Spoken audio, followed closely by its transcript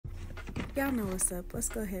Y'all know what's up. Let's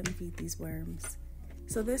go ahead and feed these worms.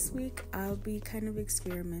 So this week, I'll be kind of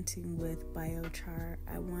experimenting with biochar.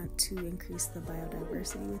 I want to increase the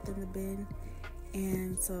biodiversity within the bin,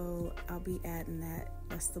 and so I'll be adding that.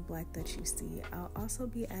 That's the black that you see. I'll also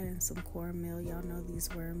be adding some cornmeal. Y'all know these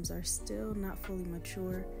worms are still not fully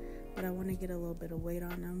mature, but I want to get a little bit of weight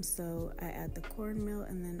on them, so I add the cornmeal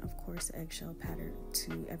and then, of course, eggshell powder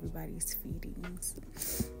to everybody's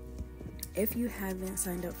feedings. If you haven't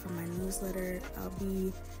signed up for my newsletter, I'll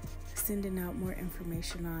be sending out more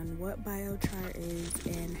information on what biochar is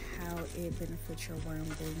and how it benefits your worm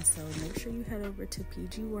bin. So make sure you head over to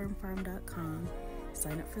pgwormfarm.com,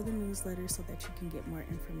 sign up for the newsletter so that you can get more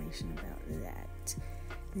information about that.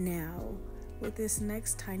 Now, with this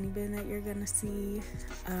next tiny bin that you're gonna see,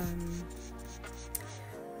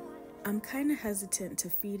 I'm kind of hesitant to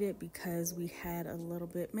feed it because we had a little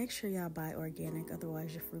bit. Make sure y'all buy organic,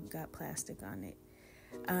 otherwise your fruit got plastic on it.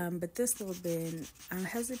 But this little bin, I'm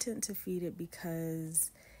hesitant to feed it because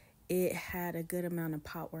it had a good amount of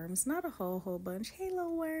pot worms. Not a whole bunch, hey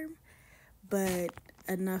little worm, but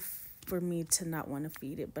enough for me to not want to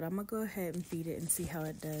feed it. But I'm gonna go ahead and feed it and see how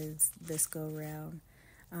it does this go round.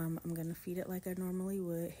 I'm gonna feed it like I normally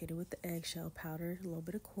would, hit it with the eggshell powder, a little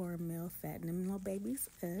bit of cornmeal, fatten them little babies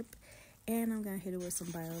up, and I'm gonna hit it with some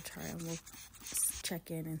biochar, and we'll check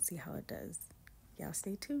in and see how it does. Y'all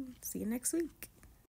stay tuned. See you next week.